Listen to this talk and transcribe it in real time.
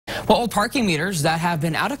Well, old parking meters that have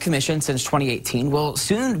been out of commission since 2018 will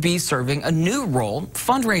soon be serving a new role,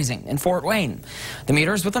 fundraising in Fort Wayne. The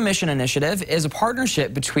Meters with a Mission initiative is a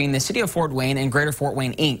partnership between the City of Fort Wayne and Greater Fort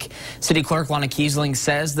Wayne, Inc. City Clerk Lana Kiesling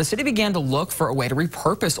says the city began to look for a way to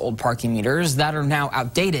repurpose old parking meters that are now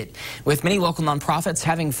outdated. With many local nonprofits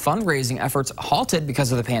having fundraising efforts halted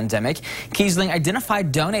because of the pandemic, Kiesling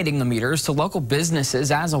identified donating the meters to local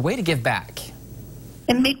businesses as a way to give back.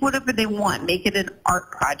 And make whatever they want, make it an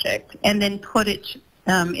art project, and then put it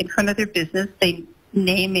in front of their business. They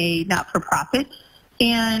name a not-for-profit,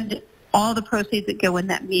 and all the proceeds that go in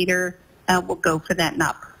that meter will go for that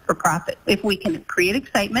not-for-profit. If we can create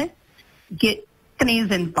excitement, get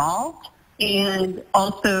companies involved, and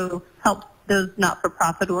also help those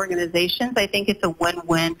not-for-profit organizations, I think it's a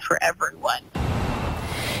win-win for everyone.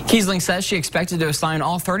 Kiesling says she expected to assign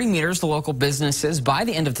all 30 meters to local businesses by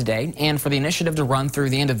the end of today and for the initiative to run through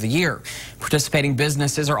the end of the year. Participating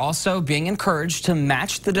businesses are also being encouraged to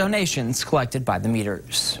match the donations collected by the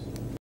meters.